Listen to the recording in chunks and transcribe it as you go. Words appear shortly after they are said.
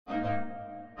Hey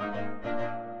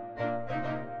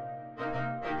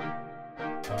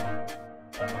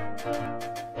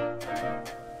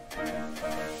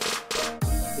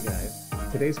guys,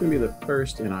 today's going to be the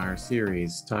first in our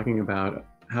series talking about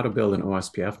how to build an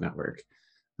OSPF network.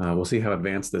 We'll see how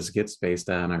advanced this gets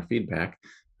based on our feedback.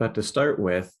 But to start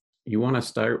with, you want to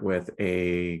start with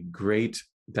a great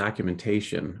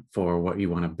documentation for what you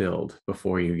want to build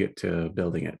before you get to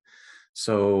building it.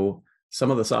 So some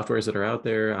of the softwares that are out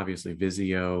there, obviously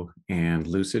Visio and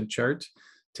Lucidchart.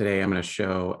 Today I'm going to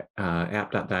show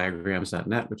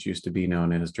app.diagrams.net, which used to be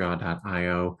known as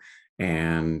draw.io.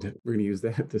 And we're going to use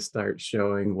that to start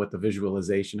showing what the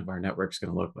visualization of our network is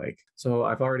going to look like. So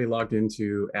I've already logged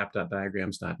into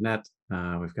app.diagrams.net.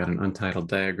 We've got an untitled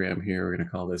diagram here. We're going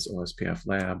to call this OSPF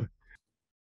Lab.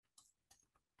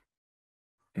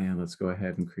 And let's go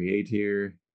ahead and create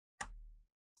here.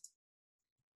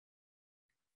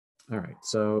 All right,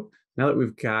 so now that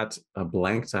we've got a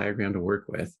blank diagram to work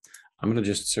with, I'm going to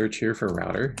just search here for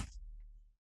router.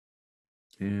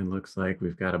 And looks like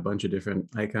we've got a bunch of different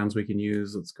icons we can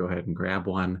use. Let's go ahead and grab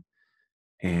one.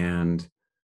 And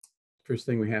first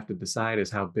thing we have to decide is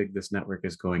how big this network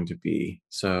is going to be.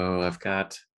 So I've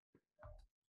got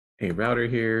a router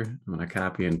here. I'm going to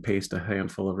copy and paste a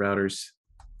handful of routers.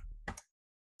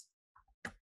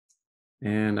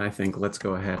 And I think let's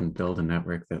go ahead and build a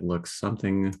network that looks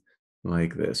something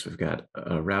like this. We've got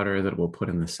a router that we'll put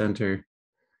in the center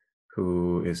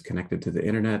who is connected to the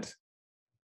internet.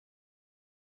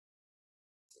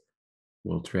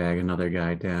 We'll drag another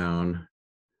guy down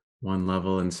one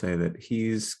level and say that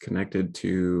he's connected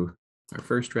to our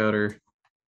first router.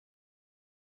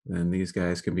 Then these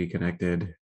guys can be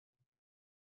connected.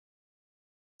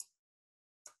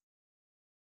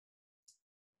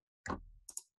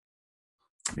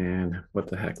 And what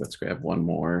the heck, let's grab one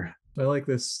more. I like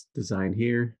this design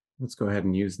here. Let's go ahead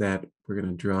and use that. We're going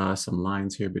to draw some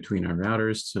lines here between our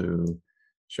routers to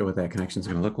show what that connection is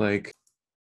going to look like.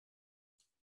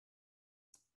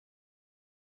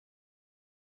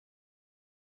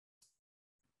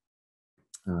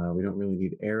 We don't really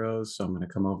need arrows, so I'm going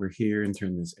to come over here and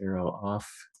turn this arrow off.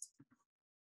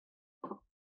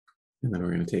 And then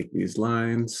we're going to take these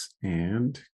lines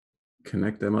and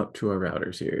connect them up to our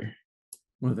routers here.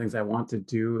 One of the things I want to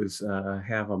do is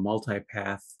have a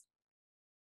multi-path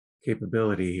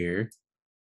capability here.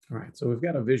 All right, so we've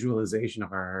got a visualization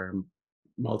of our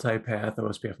multi-path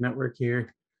OSPF network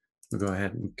here. We'll go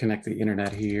ahead and connect the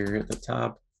internet here at the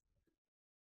top.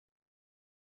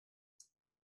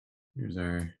 Here's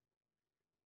our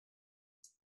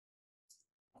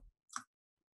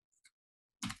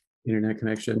internet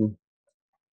connection.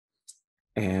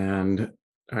 And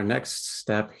our next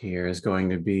step here is going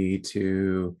to be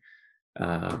to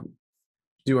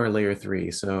do our layer 3.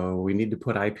 So we need to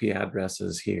put IP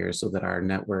addresses here so that our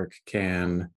network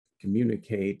can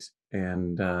communicate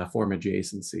and form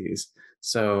adjacencies.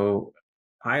 So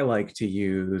I like to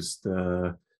use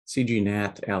the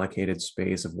CGNAT allocated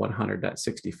space of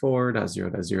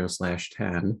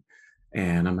 100.64.0.0/10.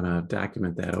 And I'm going to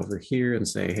document that over here and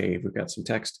say, hey, we've got some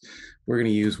text. We're going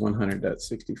to use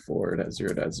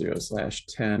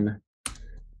 100.64.0.0/10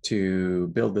 to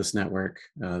build this network.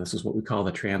 This is what we call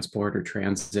the transport or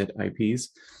transit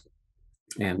IPs.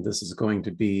 And this is going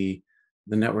to be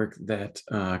the network that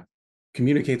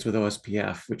communicates with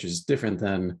OSPF, which is different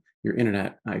than your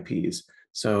internet IPs.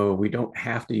 So we don't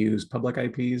have to use public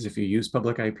IPs. If you use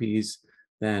public IPs,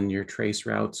 then your trace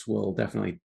routes will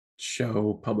definitely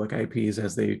show public IPs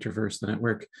as they traverse the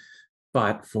network.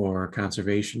 But for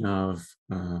conservation of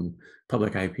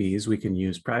public IPs, we can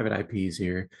use private IPs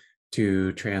here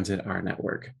to transit our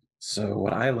network. So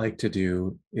what I like to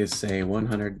do is say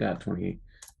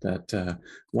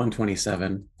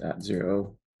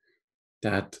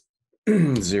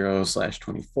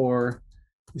 100.20.127.0.0/24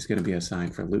 is going to be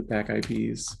assigned for loopback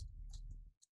IPs,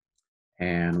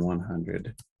 and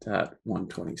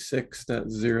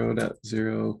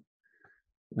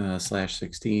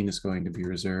 100.126.0.0/16 is going to be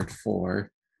reserved for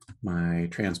my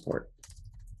transport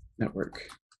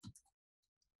network.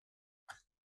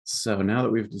 So now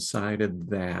that we've decided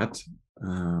that,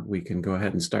 we can go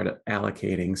ahead and start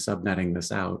allocating, subnetting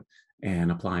this out,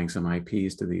 and applying some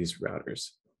IPs to these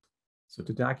routers. So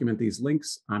to document these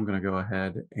links, I'm going to go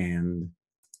ahead and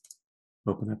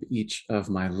open up each of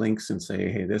my links and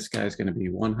say, hey, this guy's going to be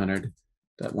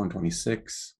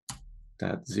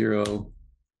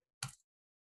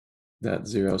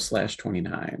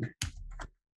 100.126.0.0/29.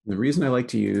 The reason I like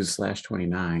to use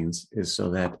 /29s is so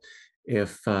that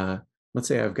if, let's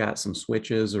say I've got some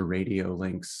switches or radio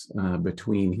links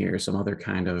between here, some other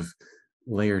kind of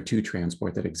layer 2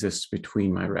 transport that exists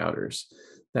between my routers.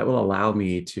 that will allow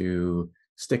me to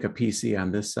stick a PC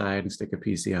on this side and stick a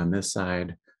PC on this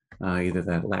side, either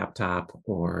that laptop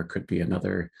or it could be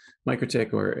another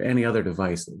MikroTik or any other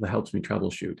device that helps me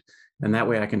troubleshoot. And that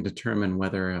way I can determine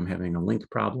whether I'm having a link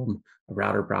problem, a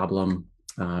router problem,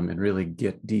 and really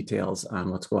get details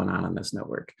on what's going on this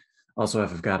network. Also,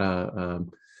 if I've got a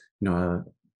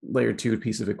layer 2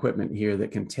 piece of equipment here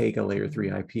that can take a layer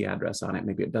 3 IP address on it,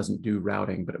 maybe it doesn't do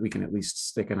routing, but we can at least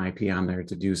stick an IP on there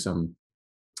to do some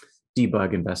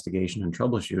debug, investigation, and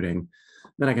troubleshooting.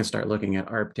 Then I can start looking at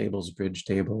ARP tables, bridge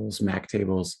tables, MAC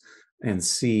tables, and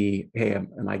see, hey,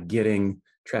 am I getting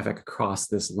traffic across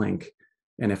this link?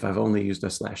 And if I've only used a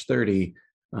 /30,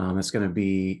 it's going to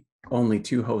be only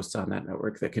 2 hosts on that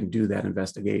network that can do that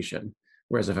investigation.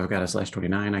 Whereas if I've got a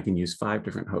 /29, I can use 5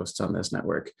 different hosts on this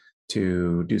network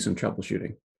to do some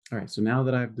troubleshooting. All right, so now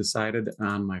that I've decided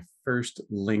on my first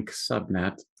link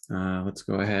subnet, let's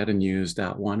go ahead and use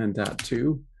 .1 and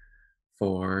 .2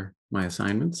 for my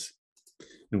assignments.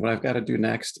 And what I've got to do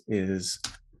next is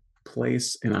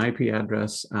place an IP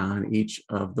address on each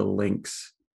of the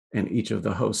links and each of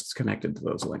the hosts connected to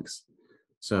those links.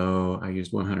 So I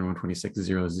used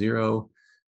 100.126.0.0,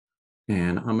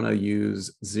 and I'm going to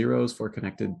use zeros for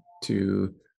connected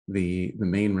to the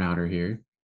main router here.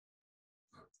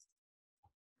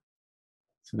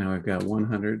 So now I've got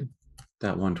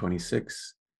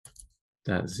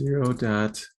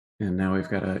 100.126.0. And now we've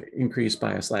got to increase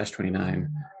by a /29.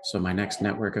 So my next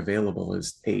network available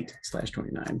is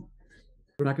 8/29.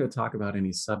 We're not going to talk about any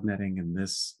subnetting in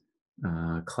this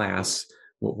class.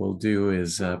 What we'll do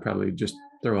is probably just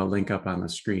throw a link up on the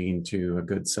screen to a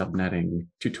good subnetting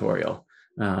tutorial.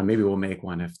 Maybe we'll make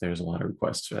one if there's a lot of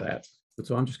requests for that. But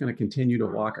so I'm just going to continue to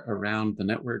walk around the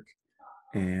network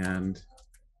and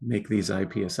make these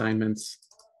IP assignments.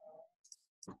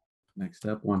 Next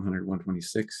up,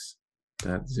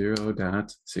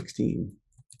 100.126.0.16.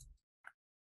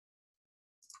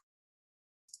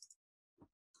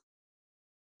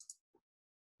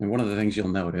 And one of the things you'll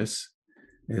notice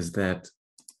is that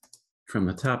from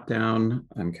the top down,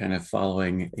 I'm kind of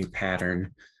following a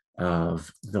pattern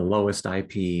of the lowest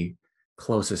IP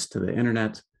closest to the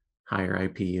internet. Higher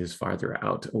IP is farther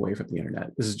out away from the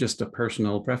internet. This is just a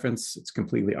personal preference. It's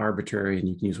completely arbitrary, and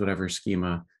you can use whatever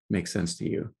schema makes sense to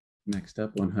you. Next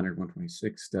up,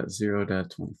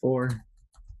 100.126.0.24,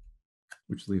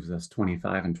 which leaves us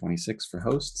 25 and 26 for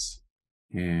hosts,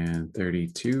 and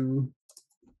 32,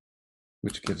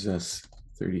 which gives us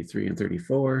 33 and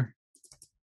 34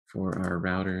 for our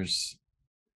routers.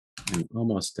 And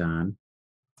almost done.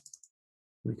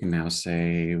 We can now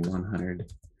say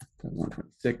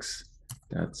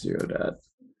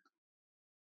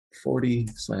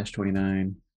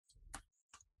 100.126.0.40/29,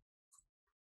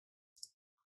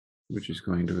 which is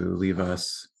going to leave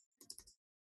us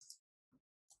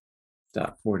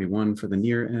 .41 for the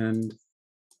near end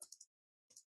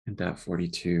and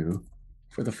 .42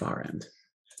 for the far end.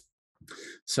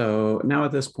 So now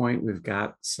at this point, we've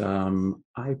got some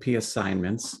IP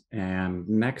assignments. And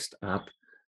next up,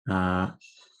 I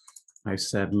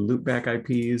said loopback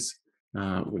IPs.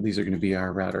 These are going to be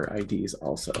our router IDs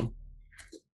also.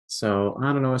 So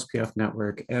on an OSPF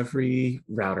network, every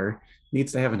router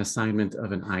needs to have an assignment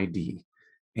of an ID.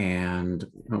 And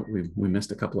we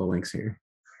missed a couple of links here.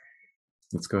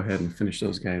 Let's go ahead and finish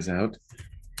those guys out.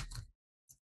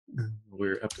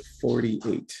 We're up to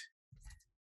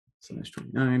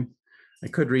 48/29. I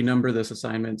could renumber this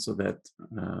assignment so that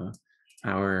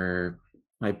our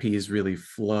IPs really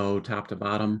flow top to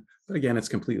bottom. But again, it's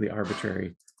completely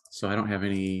arbitrary. So I don't have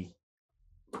any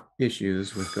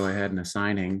issues with go ahead and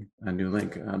assigning a new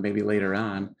link. Maybe later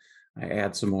on, I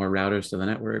add some more routers to the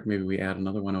network. Maybe we add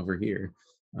another one over here.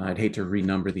 I'd hate to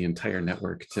renumber the entire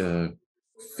network to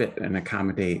fit and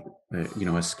accommodate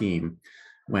a scheme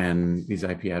when these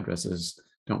IP addresses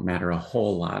don't matter a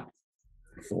whole lot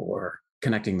for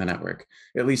connecting the network,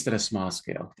 at least at a small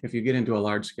scale. If you get into a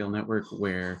large scale network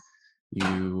where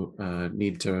you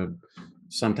need to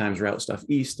sometimes route stuff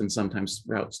east and sometimes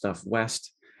route stuff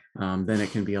west, then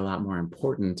it can be a lot more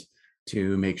important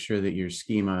to make sure that your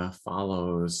schema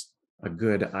follows a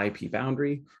good IP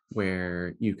boundary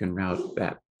where you can route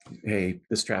that, hey,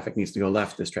 this traffic needs to go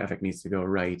left, this traffic needs to go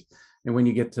right. And when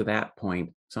you get to that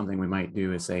point, something we might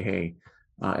do is say, hey,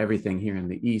 everything here in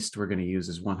the east we're going to use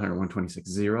is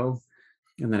 100.126.0,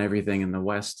 and then everything in the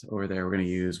west over there we're going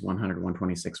to use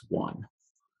 100.126.1.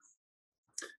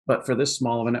 But for this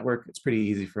small of a network, it's pretty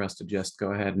easy for us to just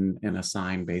go ahead and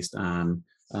assign based on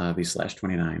these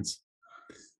 /29s.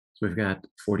 So we've got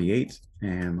 48,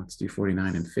 and let's do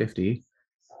 49 and 50.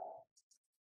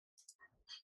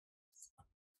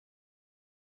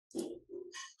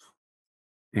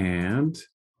 And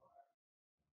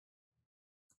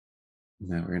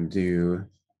now we're going to do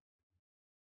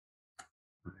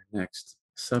our next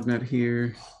subnet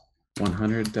here,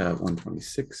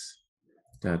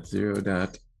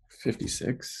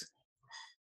 100.126.0.56.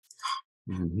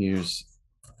 And here's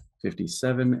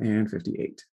 57 and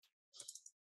 58.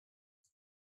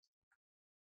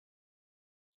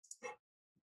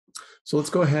 So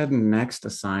let's go ahead and next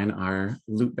assign our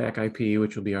loopback IP,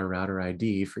 which will be our router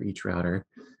ID for each router.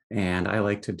 And I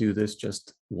like to do this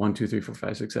just 1, 2, 3, 4,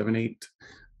 5, 6, 7, 8.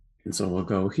 And so we'll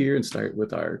go here and start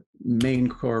with our main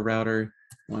core router,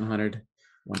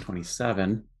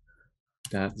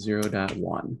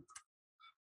 100.127.0.1. And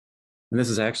this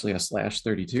is actually a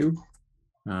 /32.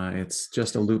 It's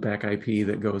just a loopback IP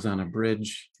that goes on a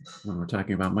bridge when we're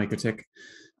talking about MikroTik.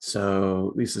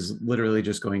 So this is literally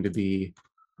just going to be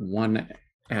one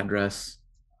address.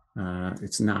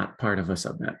 It's not part of a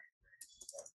subnet.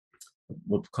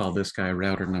 We'll call this guy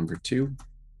router number 2.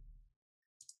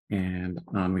 And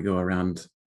on we go around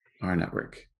our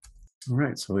network. All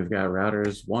right, so we've got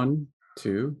routers 1,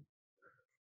 2,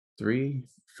 3,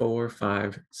 4,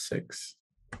 5, 6.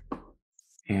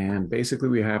 And basically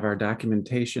we have our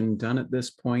documentation done at this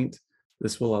point.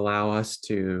 This will allow us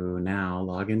to now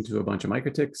log into a bunch of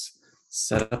MikroTiks,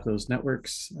 set up those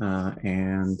networks,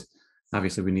 and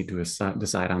obviously we need to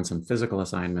decide on some physical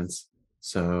assignments.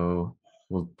 So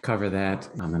we'll cover that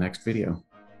on the next video.